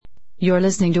You're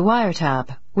listening to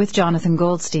Wiretap with Jonathan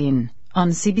Goldstein on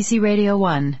CBC Radio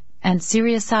 1 and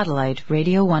Sirius Satellite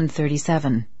Radio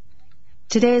 137.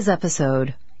 Today's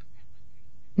episode,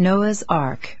 Noah's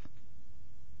Ark.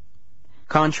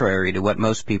 Contrary to what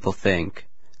most people think,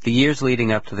 the years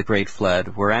leading up to the Great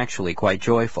Flood were actually quite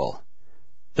joyful.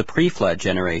 The pre-flood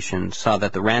generation saw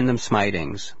that the random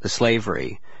smitings, the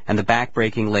slavery, and the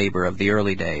back-breaking labor of the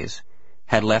early days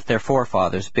had left their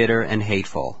forefathers bitter and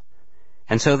hateful,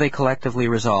 and so they collectively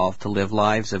resolved to live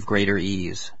lives of greater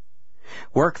ease.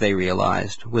 Work, they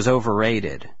realized, was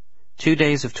overrated. 2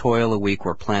 days of toil a week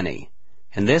were plenty,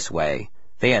 and this way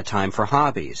they had time for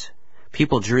hobbies.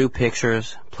 People drew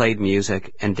pictures, played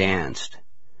music, and danced.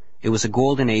 It was a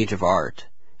golden age of art,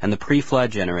 and the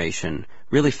pre-flood generation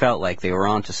really felt like they were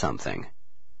onto something.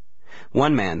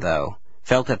 One man, though,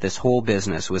 felt that this whole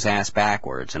business was ass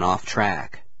backwards and off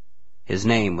track. His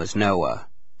name was Noah.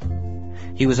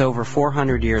 He was over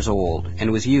 400 years old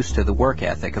and was used to the work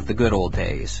ethic of the good old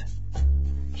days.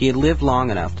 He had lived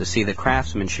long enough to see that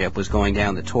craftsmanship was going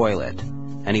down the toilet,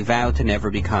 and he vowed to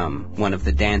never become one of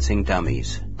the dancing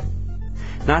dummies.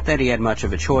 Not that he had much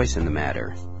of a choice in the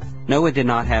matter. Noah did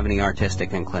not have any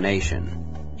artistic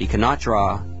inclination. He could not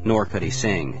draw, nor could he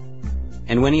sing.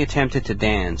 And when he attempted to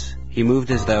dance, he moved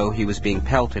as though he was being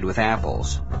pelted with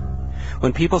apples.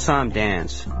 When people saw him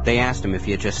dance, they asked him if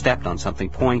he had just stepped on something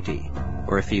pointy,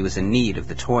 or if he was in need of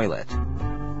the toilet.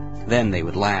 Then they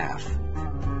would laugh.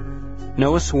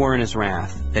 Noah swore in his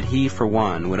wrath that he, for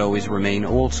one, would always remain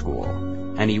old school,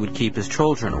 and he would keep his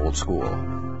children old school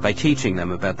by teaching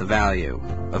them about the value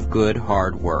of good,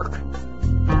 hard work.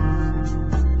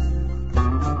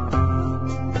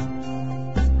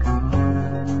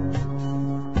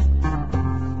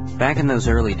 Back in those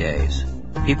early days,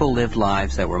 people lived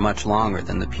lives that were much longer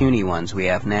than the puny ones we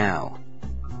have now.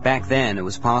 Back then, it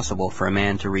was possible for a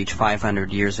man to reach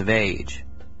 500 years of age,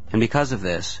 and because of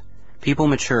this, people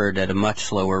matured at a much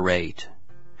slower rate.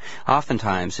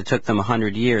 Oftentimes, it took them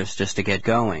 100 years just to get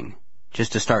going,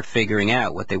 just to start figuring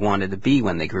out what they wanted to be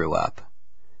when they grew up.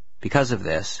 Because of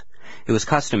this, it was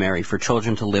customary for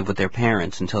children to live with their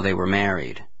parents until they were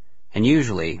married, and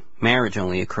usually, marriage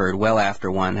only occurred well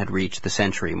after one had reached the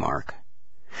century mark.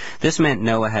 This meant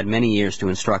Noah had many years to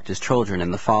instruct his children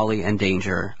in the folly and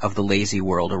danger of the lazy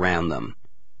world around them.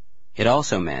 It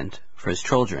also meant, for his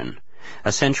children,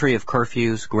 a century of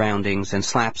curfews, groundings, and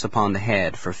slaps upon the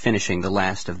head for finishing the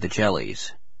last of the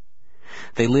jellies.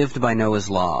 They lived by Noah's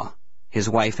law, his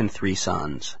wife and 3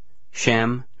 sons,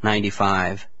 Shem,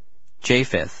 95,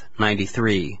 Japheth,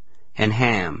 93, and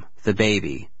Ham, the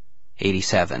baby,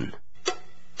 87.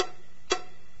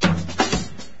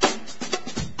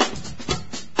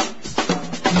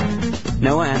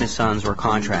 Noah and his sons were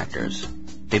contractors.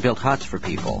 They built huts for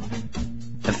people.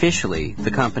 Officially,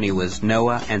 the company was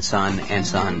Noah and Son and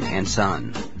Son and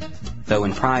Son, though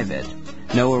in private,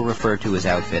 Noah referred to his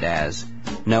outfit as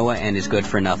Noah and his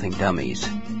good-for-nothing dummies.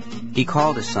 He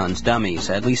called his sons dummies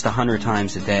at least 100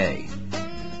 times a day.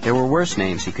 There were worse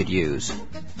names he could use: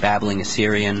 babbling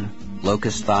Assyrian,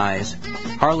 locust thighs,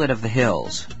 harlot of the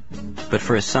hills. But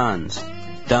for his sons,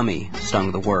 dummy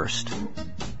stung the worst,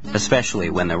 especially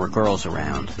when there were girls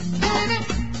around.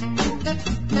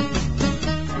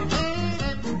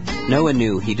 Noah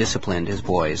knew he disciplined his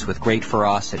boys with great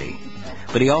ferocity,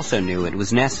 but he also knew it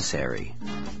was necessary.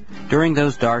 During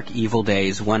those dark, evil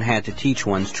days, one had to teach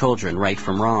one's children right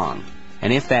from wrong,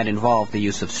 and if that involved the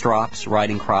use of strops,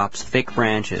 riding crops, thick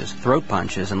branches, throat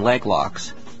punches, and leg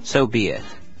locks, so be it.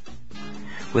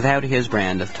 Without his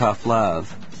brand of tough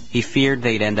love, he feared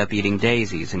they'd end up eating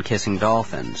daisies and kissing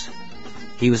dolphins.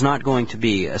 He was not going to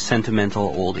be a sentimental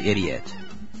old idiot.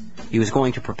 He was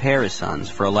going to prepare his sons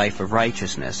for a life of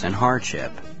righteousness and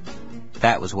hardship.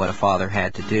 That was what a father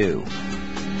had to do.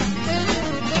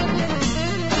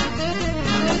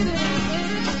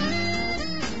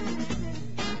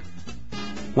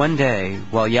 One day,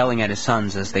 while yelling at his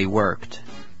sons as they worked,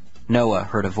 Noah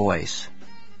heard a voice.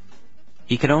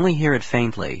 He could only hear it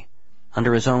faintly,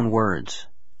 under his own words.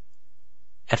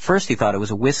 At first he thought it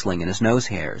was a whistling in his nose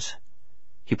hairs.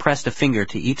 He pressed a finger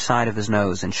to each side of his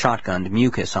nose and shotgunned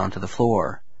mucus onto the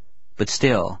floor. But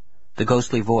still, the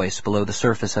ghostly voice below the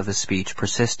surface of his speech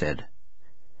persisted.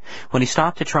 When he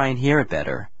stopped to try and hear it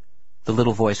better, the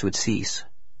little voice would cease.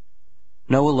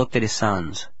 Noah looked at his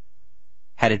sons.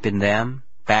 Had it been them,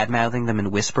 bad-mouthing them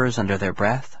in whispers under their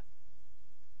breath?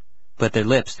 But their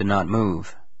lips did not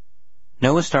move.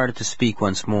 Noah started to speak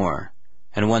once more,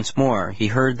 and once more he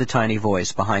heard the tiny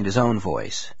voice behind his own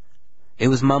voice. It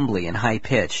was mumbly and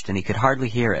high-pitched, and he could hardly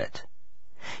hear it.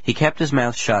 He kept his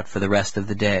mouth shut for the rest of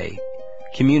the day,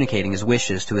 communicating his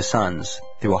wishes to his sons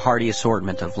through a hearty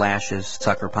assortment of lashes,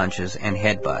 sucker punches, and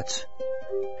headbutts.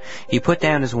 He put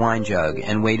down his wine jug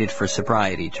and waited for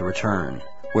sobriety to return,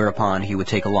 whereupon he would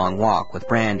take a long walk with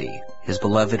Brandy, his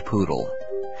beloved poodle.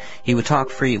 He would talk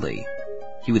freely.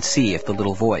 He would see if the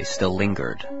little voice still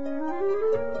lingered.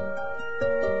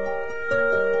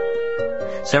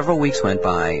 Several weeks went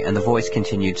by, and the voice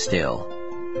continued still.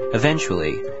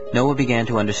 Eventually, Noah began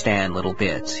to understand little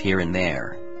bits here and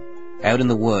there. Out in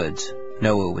the woods,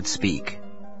 Noah would speak.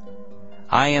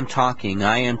 I am talking,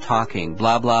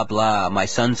 blah blah blah, my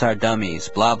sons are dummies,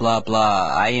 blah blah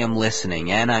blah, I am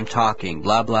listening, and I'm talking,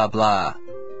 blah blah blah.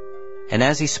 And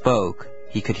as he spoke,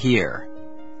 he could hear,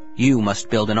 You must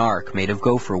build an ark made of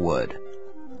gopher wood.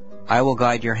 I will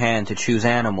guide your hand to choose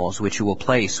animals which you will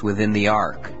place within the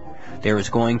ark. There is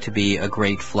going to be a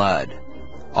great flood.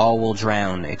 All will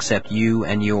drown except you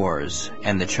and yours,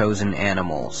 and the chosen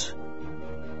animals.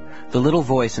 The little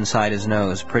voice inside his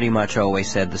nose pretty much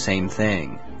always said the same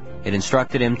thing. It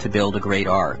instructed him to build a great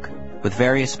ark, with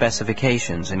various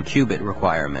specifications and cubit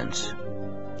requirements.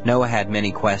 Noah had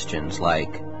many questions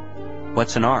like,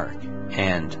 What's an ark?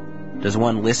 And, does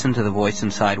one listen to the voice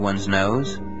inside one's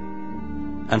nose?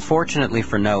 Unfortunately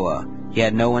for Noah, he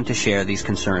had no one to share these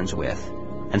concerns with,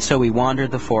 and so he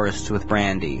wandered the forests with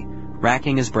Brandy,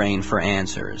 racking his brain for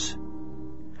answers.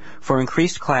 For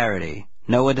increased clarity,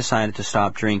 Noah decided to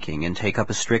stop drinking and take up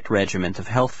a strict regimen of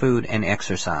health food and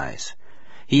exercise.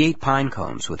 He ate pine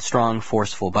cones with strong,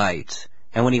 forceful bites,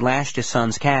 and when he lashed his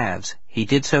son's calves, he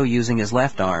did so using his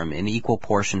left arm in equal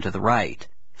portion to the right,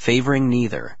 favoring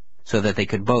neither, so that they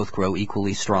could both grow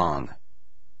equally strong.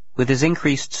 With his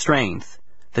increased strength,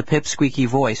 the pipsqueaky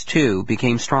voice, too,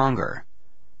 became stronger.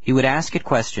 He would ask it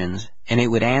questions, and it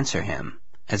would answer him,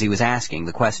 as he was asking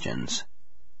the questions.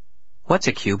 What's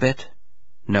a cubit?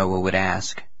 Noah would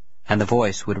ask, and the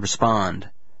voice would respond.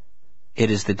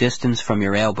 It is the distance from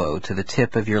your elbow to the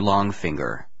tip of your long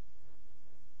finger.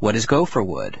 What is gopher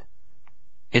wood?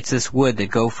 It's this wood that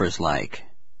gophers like.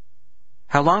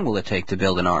 How long will it take to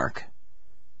build an ark?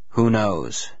 Who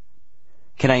knows?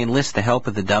 Can I enlist the help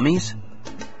of the dummies?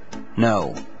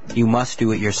 No, you must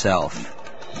do it yourself.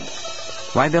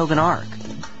 Why build an ark?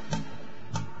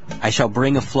 I shall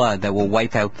bring a flood that will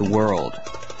wipe out the world.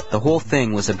 The whole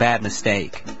thing was a bad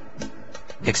mistake.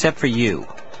 Except for you.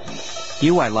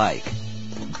 You I like.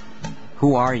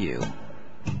 Who are you?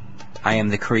 I am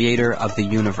the creator of the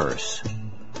universe.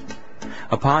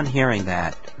 Upon hearing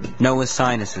that, Noah's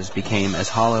sinuses became as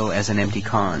hollow as an empty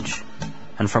conch,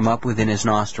 and from up within his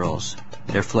nostrils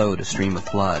there flowed a stream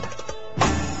of blood.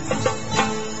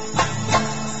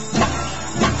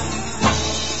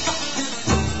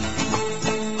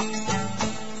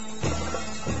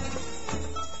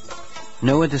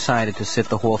 Noah decided to sit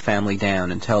the whole family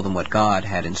down and tell them what God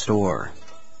had in store.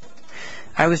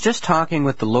 I was just talking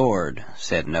with the Lord,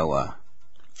 said Noah.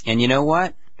 And you know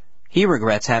what? He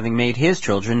regrets having made his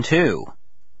children, too.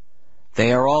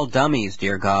 They are all dummies,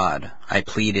 dear God, I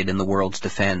pleaded in the world's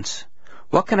defense.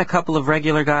 What can a couple of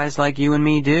regular guys like you and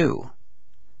me do?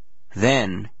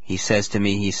 Then, he says to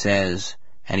me, and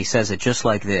he says it just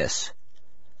like this,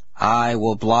 I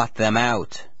will blot them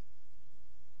out.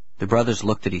 The brothers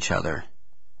looked at each other.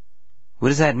 What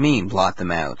does that mean, blot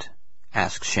them out?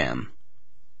 Asked Shem.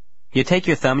 You take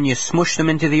your thumb and you smush them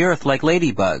into the earth like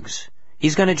ladybugs.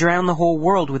 He's going to drown the whole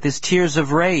world with his tears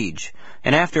of rage,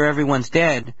 and after everyone's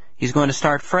dead, he's going to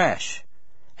start fresh.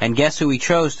 And guess who he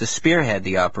chose to spearhead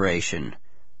the operation?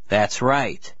 That's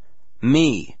right,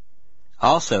 me.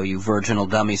 Also, you virginal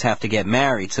dummies have to get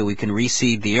married so we can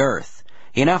reseed the earth.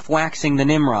 Enough waxing the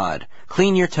Nimrod.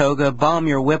 Clean your toga, bomb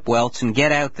your whip welts, and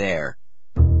get out there.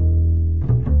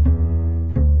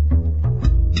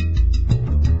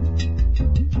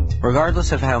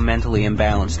 Regardless of how mentally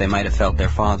imbalanced they might have felt their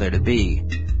father to be,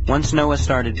 once Noah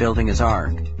started building his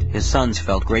ark, his sons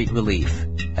felt great relief,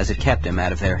 as it kept him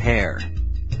out of their hair.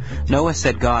 Noah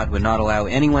said God would not allow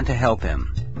anyone to help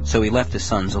him, so he left his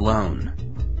sons alone.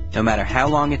 No matter how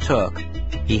long it took,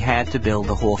 he had to build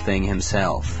the whole thing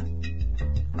himself.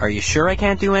 Are you sure I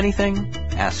can't do anything?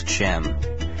 Asked Shem.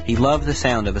 He loved the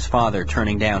sound of his father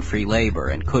turning down free labor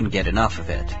and couldn't get enough of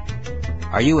it.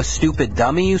 Are you a stupid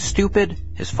dummy, you stupid?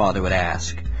 His father would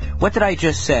ask. What did I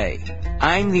just say?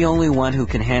 I'm the only one who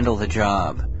can handle the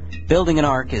job. Building an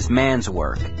ark is man's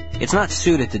work. It's not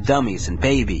suited to dummies and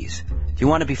babies. Do you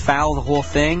want to befoul the whole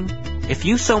thing? If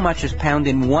you so much as pound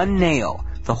in one nail,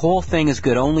 the whole thing is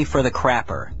good only for the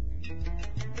crapper.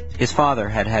 His father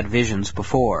had had visions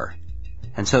before,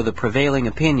 and so the prevailing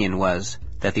opinion was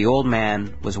that the old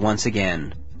man was once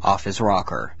again off his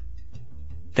rocker.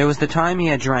 There was the time he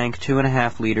had drank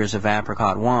 2.5 liters of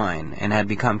apricot wine and had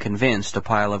become convinced a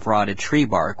pile of rotted tree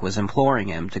bark was imploring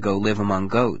him to go live among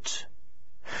goats.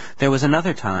 There was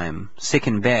another time, sick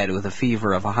in bed with a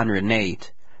fever of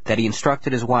 108, that he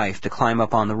instructed his wife to climb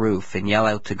up on the roof and yell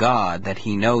out to God that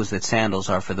he knows that sandals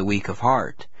are for the weak of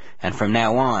heart, and from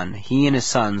now on he and his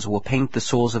sons will paint the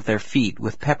soles of their feet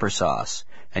with pepper sauce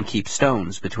and keep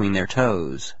stones between their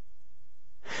toes.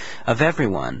 Of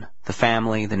everyone, the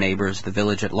family, the neighbors, the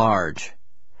village at large,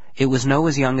 it was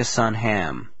Noah's youngest son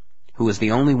Ham, who was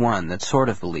the only one that sort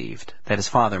of believed that his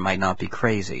father might not be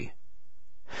crazy.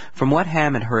 From what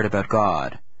Ham had heard about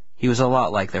God, he was a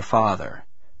lot like their father,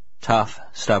 tough,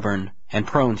 stubborn, and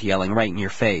prone to yelling right in your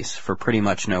face for pretty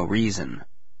much no reason.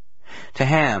 To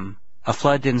Ham, a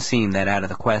flood didn't seem that out of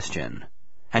the question,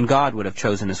 and God would have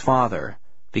chosen his father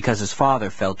because his father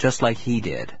felt just like he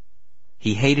did.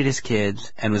 He hated his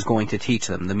kids and was going to teach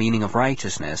them the meaning of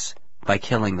righteousness by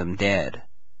killing them dead.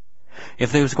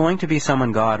 If there was going to be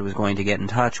someone God was going to get in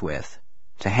touch with,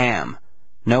 to Ham,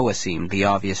 Noah seemed the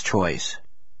obvious choice.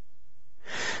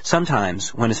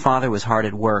 Sometimes, when his father was hard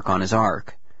at work on his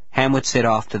ark, Ham would sit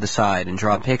off to the side and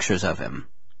draw pictures of him.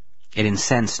 It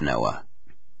incensed Noah.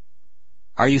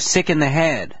 "Are you sick in the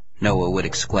head?" Noah would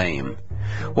exclaim.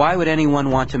 "Why would anyone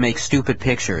want to make stupid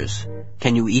pictures?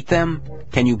 Can you eat them?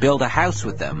 Can you build a house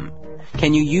with them?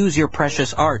 Can you use your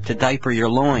precious art to diaper your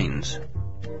loins?"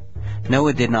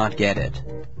 Noah did not get it.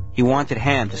 He wanted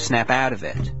Ham to snap out of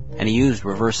it, and he used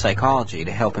reverse psychology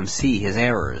to help him see his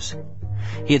errors.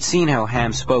 He had seen how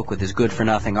Ham spoke with his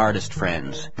good-for-nothing artist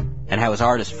friends, and how his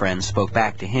artist friends spoke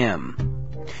back to him.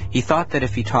 He thought that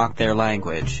if he talked their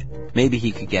language, maybe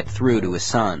he could get through to his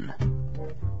son.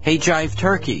 "Hey, Jive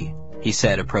Turkey," he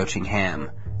said, approaching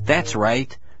Ham. "That's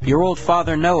right. Your old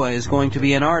father Noah is going to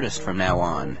be an artist from now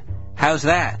on. How's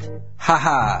that?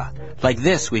 Ha-ha! Like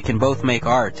this we can both make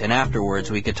art, and afterwards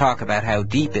we could talk about how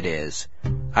deep it is.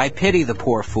 I pity the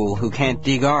poor fool who can't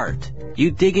dig art.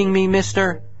 You digging me,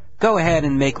 mister? Go ahead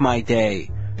and make my day.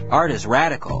 Art is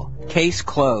radical. Case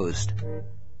closed.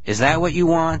 Is that what you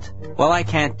want? Well, I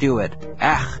can't do it.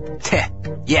 Ach, teh,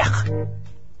 yech."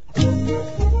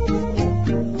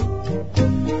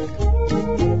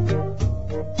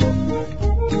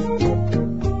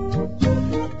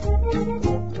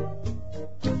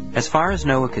 As far as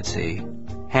Noah could see,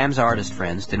 Ham's artist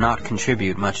friends did not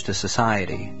contribute much to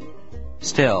society.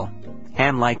 Still,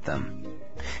 Ham liked them.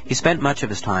 He spent much of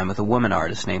his time with a woman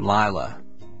artist named Lila.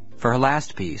 For her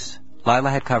last piece, Lila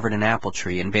had covered an apple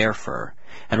tree in bear fur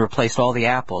and replaced all the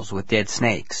apples with dead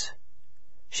snakes.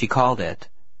 She called it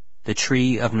the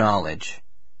Tree of Knowledge.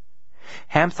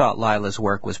 Ham thought Lila's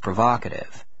work was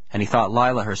provocative, and he thought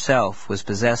Lila herself was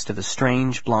possessed of a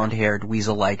strange blonde-haired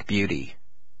weasel-like beauty.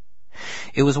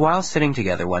 It was while sitting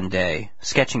together one day,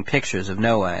 sketching pictures of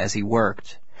Noah as he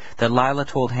worked, that Lila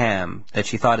told Ham that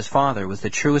she thought his father was the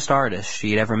truest artist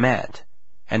she had ever met,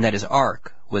 and that his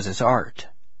ark was his art.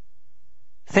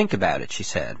 "Think about it," she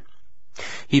said.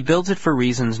 "He builds it for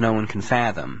reasons no one can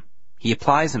fathom. He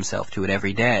applies himself to it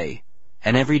every day,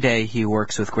 and every day he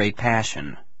works with great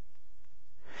passion."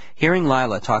 Hearing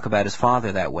Lila talk about his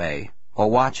father that way, while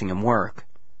watching him work,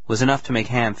 was enough to make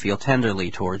Ham feel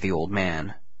tenderly toward the old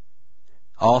man.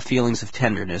 All feelings of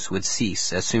tenderness would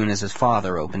cease as soon as his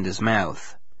father opened his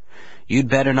mouth. "You'd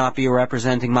better not be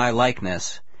representing my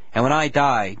likeness, and when I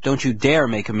die, don't you dare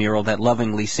make a mural that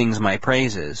lovingly sings my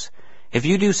praises. If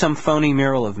you do some phony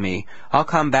mural of me, I'll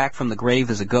come back from the grave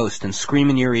as a ghost and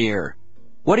scream in your ear.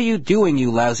 'What are you doing,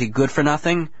 you lousy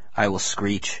good-for-nothing?' I will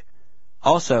screech.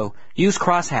 Also, use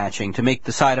cross-hatching to make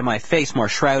the side of my face more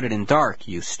shrouded in dark,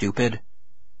 you stupid."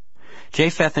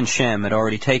 Japheth and Shem had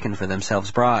already taken for themselves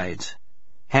brides.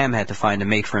 Ham had to find a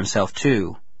mate for himself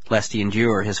too, lest he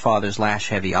endure his father's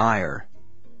lash-heavy ire.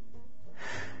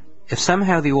 "If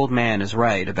somehow the old man is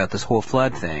right about this whole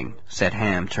flood thing," said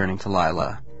Ham, turning to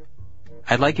Lila,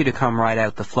 "I'd like you to come ride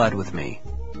out the flood with me."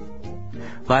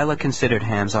 Lila considered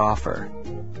Ham's offer.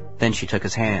 Then she took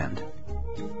his hand.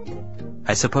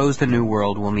 "I suppose the new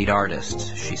world will need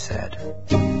artists," she said.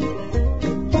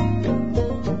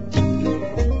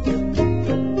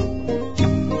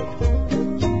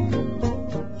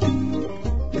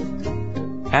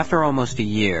 After almost a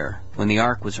year, when the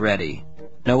ark was ready,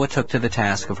 Noah took to the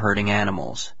task of herding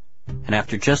animals, and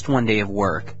after just one day of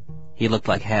work, he looked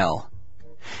like hell.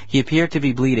 He appeared to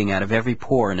be bleeding out of every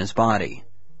pore in his body.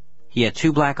 He had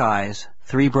 2 black eyes,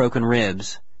 3 broken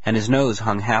ribs, and his nose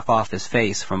hung half off his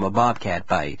face from a bobcat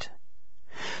bite.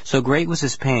 So great was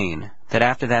his pain that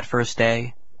after that first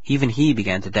day, even he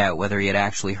began to doubt whether he had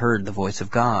actually heard the voice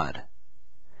of God.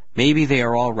 "Maybe they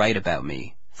are all right about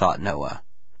me," thought Noah.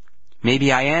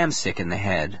 Maybe I am sick in the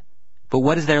head. But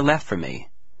what is there left for me?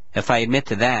 If I admit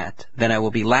to that, then I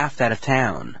will be laughed out of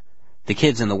town. The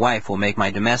kids and the wife will make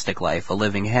my domestic life a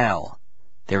living hell.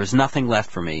 There is nothing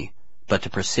left for me but to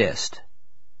persist.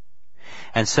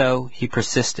 And so he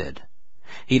persisted.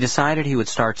 He decided he would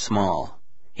start small.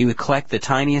 He would collect the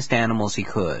tiniest animals he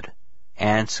could,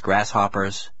 ants,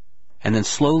 grasshoppers, and then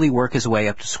slowly work his way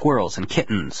up to squirrels and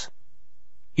kittens.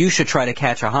 "You should try to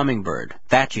catch a hummingbird.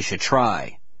 That you should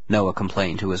try," Noah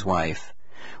complained to his wife.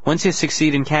 "Once you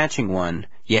succeed in catching one,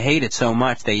 you hate it so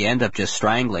much that you end up just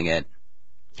strangling it.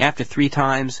 After 3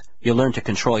 times, you'll learn to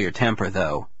control your temper,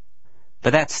 though.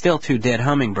 But that's still 2 dead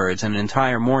hummingbirds and an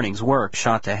entire morning's work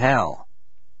shot to hell."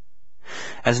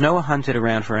 As Noah hunted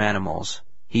around for animals,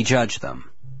 he judged them.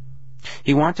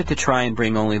 He wanted to try and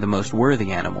bring only the most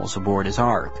worthy animals aboard his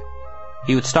ark.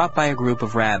 He would stop by a group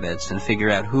of rabbits and figure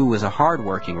out who was a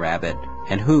hard-working rabbit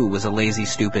and who was a lazy,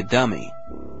 stupid dummy.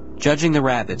 Judging the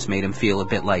rabbits made him feel a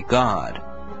bit like God.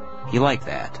 He liked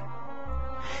that.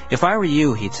 "If I were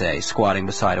you," he'd say, squatting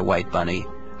beside a white bunny,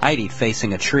 "I'd eat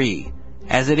facing a tree.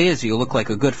 As it is, you look like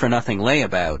a good-for-nothing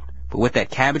layabout, but with that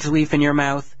cabbage leaf in your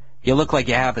mouth, you look like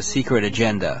you have a secret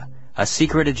agenda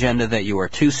that you are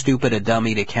too stupid a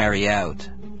dummy to carry out."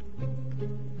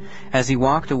 As he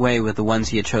walked away with the ones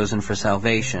he had chosen for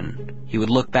salvation, he would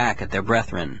look back at their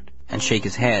brethren and shake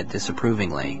his head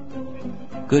disapprovingly.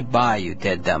 "Goodbye, you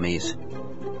dead dummies."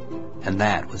 And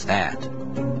that was that.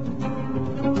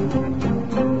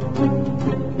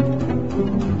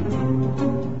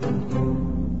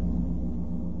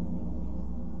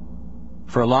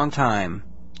 For a long time,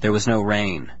 there was no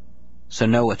rain, so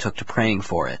Noah took to praying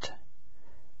for it.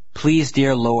 "Please,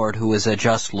 dear Lord, who is a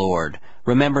just Lord,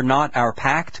 remember not our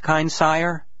pact, kind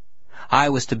sire? I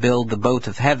was to build the boat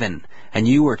of heaven, and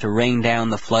you were to rain down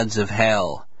the floods of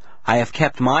hell. I have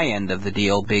kept my end of the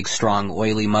deal, big, strong,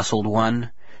 oily-muscled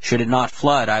one. Should it not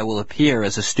flood, I will appear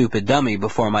as a stupid dummy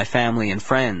before my family and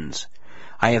friends.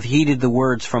 I have heeded the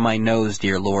words from my nose,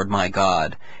 dear Lord my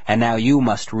God, and now you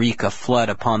must wreak a flood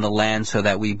upon the land so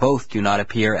that we both do not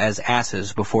appear as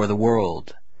asses before the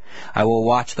world. I will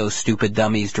watch those stupid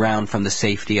dummies drown from the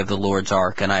safety of the Lord's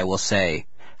ark, and I will say,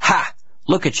 'Ha!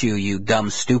 Look at you, you dumb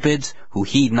stupids, who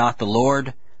heed not the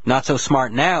Lord. Not so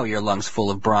smart now, your lungs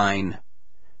full of brine.'"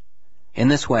 In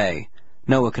this way,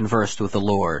 Noah conversed with the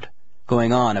Lord,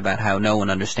 going on about how no one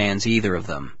understands either of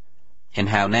them, and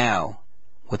how now,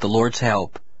 with the Lord's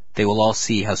help, they will all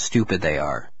see how stupid they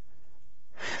are.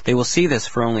 They will see this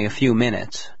for only a few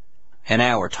minutes, an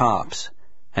hour tops,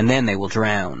 and then they will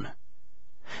drown.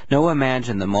 Noah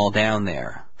imagined them all down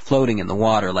there, floating in the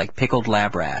water like pickled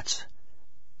lab rats.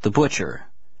 The butcher,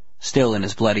 still in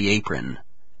his bloody apron.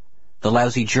 The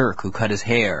lousy jerk who cut his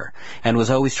hair and was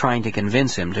always trying to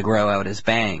convince him to grow out his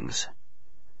bangs.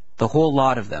 The whole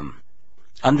lot of them,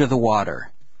 under the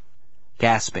water,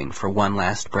 gasping for one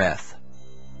last breath.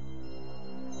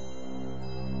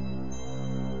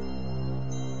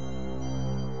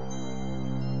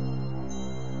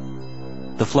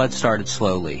 The flood started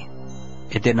slowly.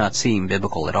 It did not seem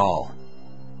biblical at all.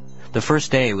 The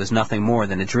first day was nothing more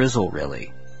than a drizzle,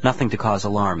 really, nothing to cause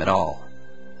alarm at all.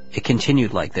 It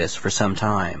continued like this for some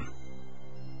time.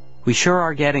 "We sure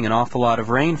are getting an awful lot of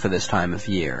rain for this time of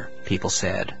year," people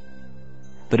said.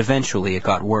 But eventually it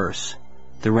got worse.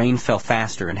 The rain fell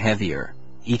faster and heavier,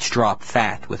 each drop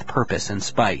fat with purpose and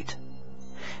spite.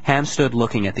 Ham stood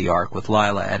looking at the ark with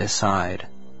Lila at his side.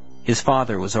 His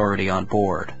father was already on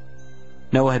board.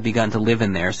 Noah had begun to live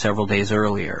in there several days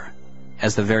earlier,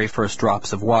 as the very first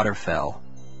drops of water fell.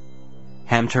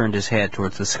 Ham turned his head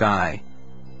towards the sky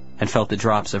and felt the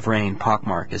drops of rain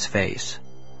pockmark his face.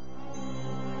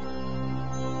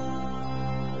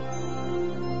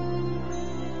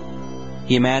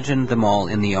 He imagined them all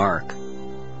in the ark.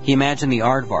 He imagined the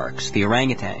aardvarks, the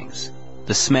orangutans,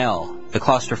 the smell, the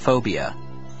claustrophobia,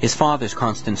 his father's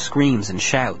constant screams and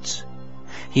shouts.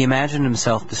 He imagined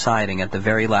himself deciding at the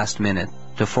very last minute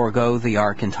to forego the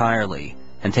ark entirely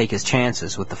and take his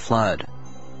chances with the flood.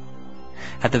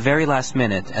 At the very last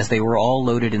minute, as they were all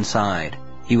loaded inside,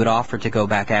 he would offer to go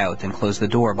back out and close the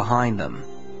door behind them.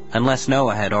 Unless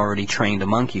Noah had already trained a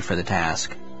monkey for the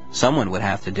task, someone would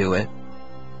have to do it.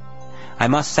 "I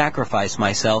must sacrifice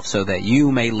myself so that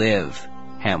you may live,"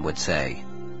 Ham would say.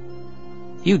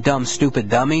 "You dumb, stupid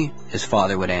dummy," his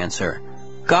father would answer.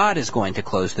 "God is going to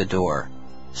close the door.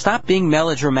 Stop being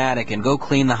melodramatic and go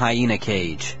clean the hyena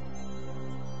cage."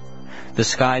 The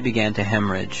sky began to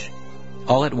hemorrhage.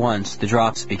 All at once, the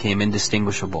drops became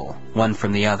indistinguishable, one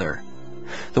from the other.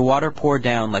 The water poured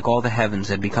down like all the heavens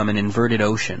had become an inverted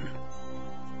ocean.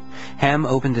 Ham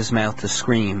opened his mouth to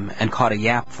scream and caught a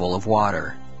yapful of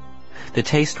water. The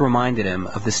taste reminded him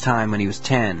of this time when he was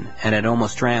 10 and had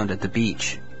almost drowned at the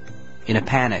beach. In a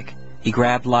panic, he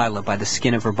grabbed Lila by the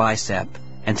skin of her bicep,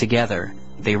 and together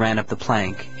they ran up the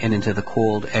plank and into the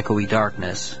cold, echoey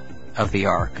darkness of the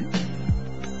Ark.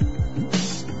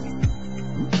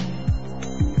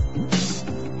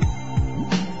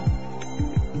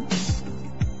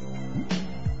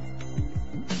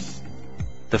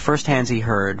 The first hands he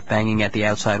heard, banging at the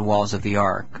outside walls of the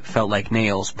Ark, felt like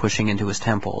nails pushing into his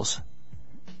temples.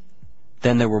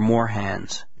 Then there were more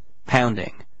hands,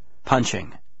 pounding,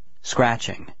 punching,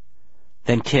 scratching,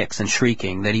 then kicks and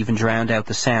shrieking that even drowned out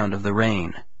the sound of the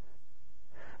rain.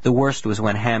 The worst was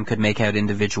when Ham could make out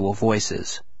individual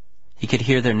voices. He could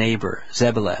hear their neighbor,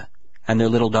 Zebuleh, and their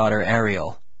little daughter,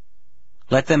 Ariel.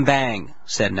 "Let them bang,"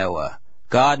 said Noah.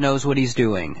 "God knows what he's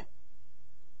doing."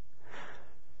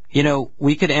 "You know,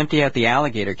 we could empty out the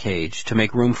alligator cage to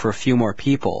make room for a few more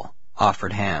people,"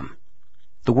 offered Ham.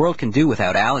 "The world can do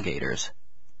without alligators."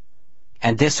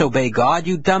 "And disobey God,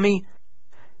 you dummy?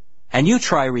 And you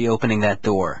try reopening that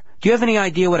door. Do you have any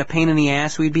idea what a pain in the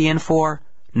ass we'd be in for?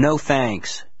 No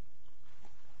thanks."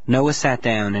 Noah sat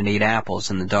down and ate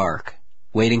apples in the dark,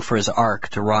 waiting for his ark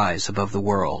to rise above the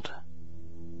world.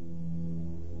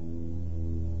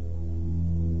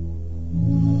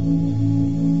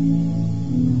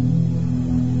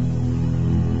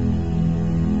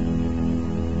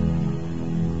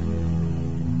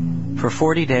 For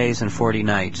 40 days and 40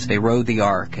 nights they rode the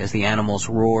Ark as the animals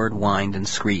roared, whined, and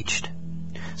screeched.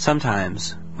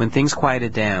 Sometimes, when things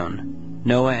quieted down,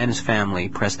 Noah and his family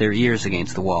pressed their ears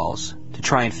against the walls to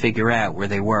try and figure out where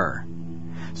they were.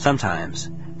 Sometimes,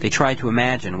 they tried to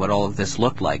imagine what all of this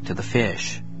looked like to the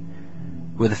fish.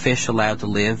 Were the fish allowed to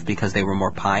live because they were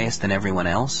more pious than everyone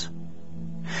else?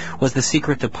 Was the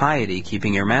secret to piety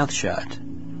keeping your mouth shut?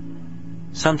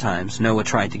 Sometimes Noah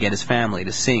tried to get his family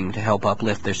to sing to help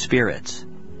uplift their spirits,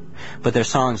 but their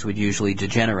songs would usually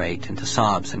degenerate into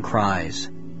sobs and cries,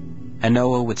 and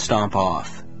Noah would stomp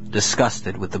off,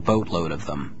 disgusted with the boatload of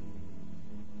them.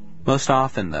 Most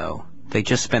often, though, they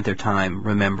just spent their time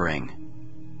remembering.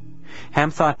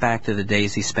 Ham thought back to the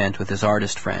days he spent with his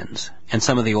artist friends, and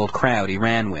some of the old crowd he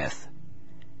ran with.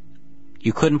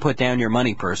 You couldn't put down your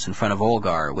money purse in front of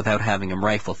Olgar without having him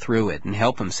rifle through it and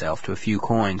help himself to a few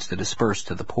coins to disperse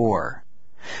to the poor.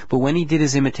 But when he did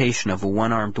his imitation of a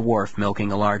one-armed dwarf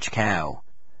milking a large cow,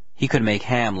 he could make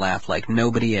Ham laugh like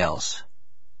nobody else.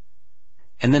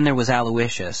 And then there was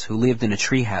Aloysius, who lived in a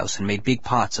treehouse and made big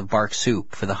pots of bark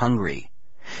soup for the hungry,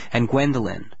 and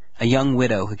Gwendolyn, a young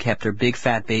widow who kept her big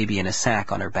fat baby in a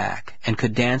sack on her back and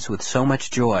could dance with so much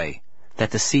joy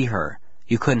that to see her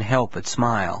you couldn't help but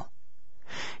smile.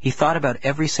 He thought about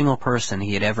every single person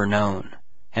he had ever known,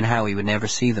 and how he would never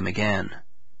see them again.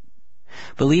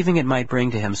 Believing it might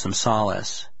bring to him some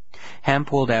solace, Ham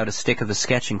pulled out a stick of his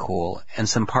sketching coal and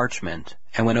some parchment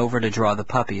and went over to draw the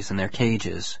puppies in their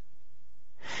cages.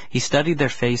 He studied their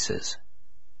faces.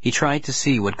 He tried to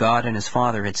see what God and his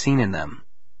father had seen in them,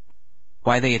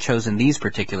 why they had chosen these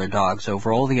particular dogs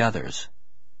over all the others.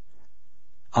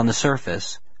 On the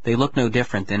surface, they looked no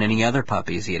different than any other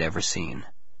puppies he had ever seen.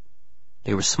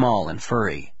 They were small and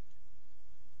furry.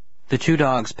 The two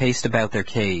dogs paced about their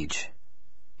cage,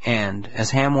 and, as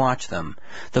Ham watched them,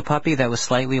 the puppy that was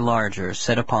slightly larger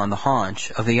set upon the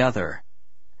haunch of the other,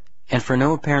 and for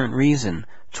no apparent reason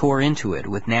tore into it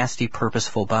with nasty,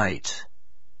 purposeful bites.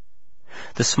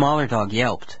 The smaller dog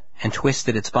yelped and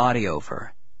twisted its body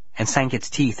over, and sank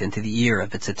its teeth into the ear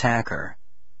of its attacker.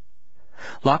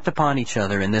 Locked upon each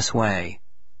other in this way,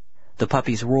 the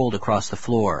puppies rolled across the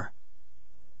floor,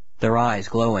 their eyes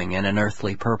glowing in an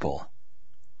earthly purple.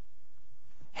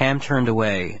 Ham turned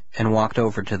away and walked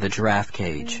over to the giraffe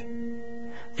cage.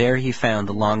 There he found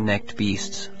the long-necked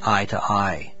beasts eye to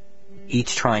eye,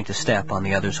 each trying to step on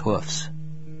the other's hoofs.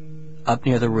 Up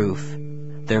near the roof,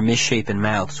 their misshapen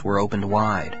mouths were opened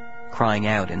wide, crying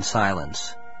out in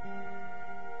silence.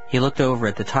 He looked over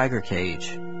at the tiger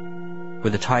cage,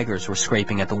 where the tigers were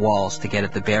scraping at the walls to get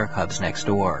at the bear cubs next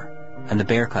door, and the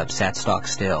bear cubs sat stock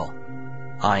still,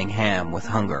 eyeing Ham with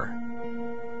hunger.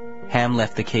 Ham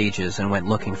left the cages and went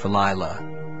looking for Lila.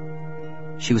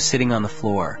 She was sitting on the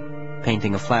floor,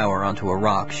 painting a flower onto a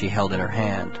rock she held in her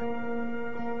hand.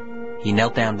 He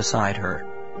knelt down beside her,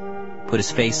 put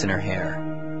his face in her hair,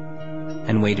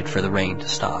 and waited for the rain to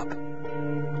stop.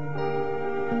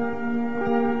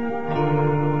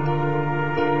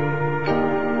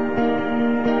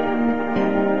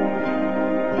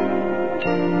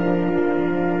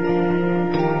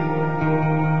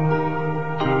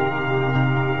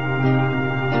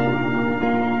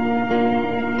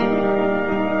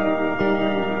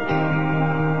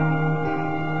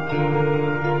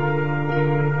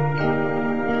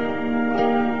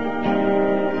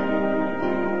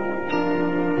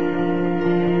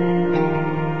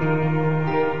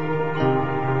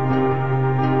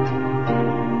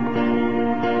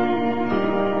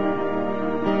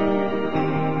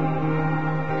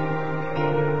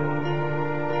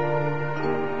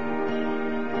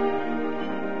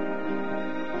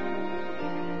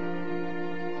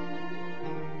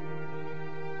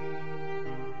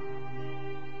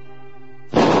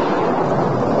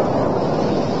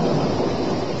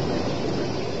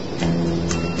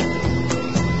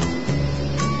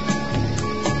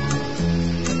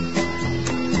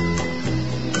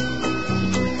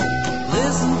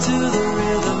 to the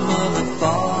rhythm of the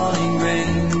falling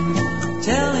rain,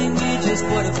 telling me just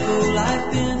what a fool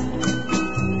I've been.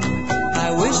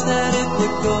 I wish that it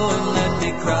would go and let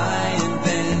me cry in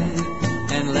vain,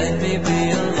 and let me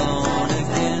be alone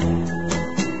again.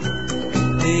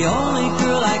 The only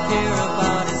girl I care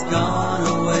about is gone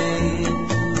away,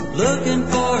 looking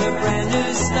for a brand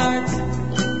new start.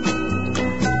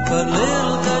 But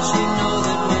little does she know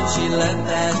that when she left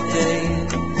that day,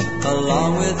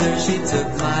 along with her she took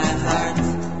my heart.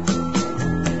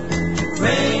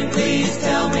 Rain, please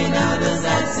tell me now, does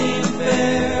that seem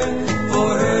fair?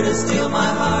 For her to steal my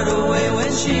heart away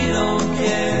when she don't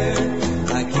care.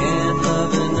 I can't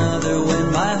love another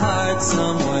when my heart's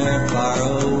somewhere far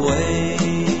away.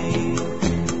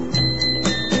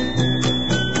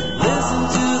 Listen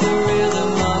to the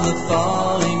rhythm of the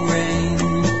falling rain,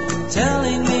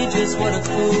 telling me just what a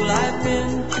fool I've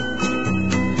been.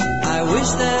 I wish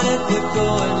that it would go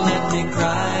and let me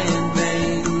cry in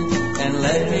vain, and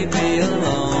let me be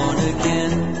alone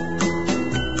again.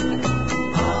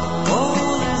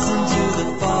 Oh, listen to the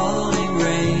falling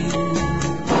rain.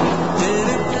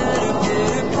 Pitter patter,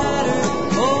 pitter patter.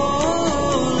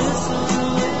 Oh, listen to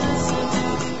the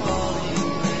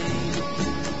falling rain.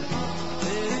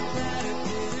 Pitter patter,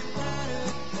 pitter patter.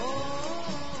 Oh,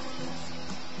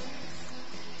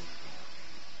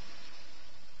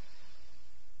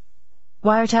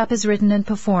 Wiretap is written and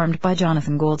performed by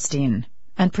Jonathan Goldstein,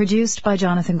 and produced by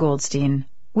Jonathan Goldstein,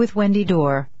 with Wendy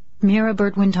Dorr, Mira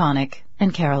Burt-Wintonic,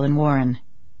 and Carolyn Warren.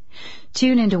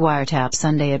 Tune into Wiretap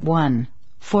Sunday at 1,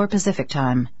 4 Pacific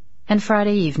Time, and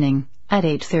Friday evening at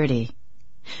 8:30.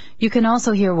 You can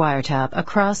also hear Wiretap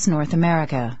across North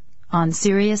America on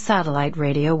Sirius Satellite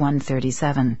Radio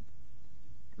 137.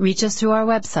 Reach us through our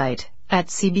website at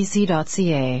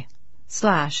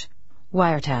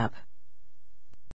cbc.ca/wiretap.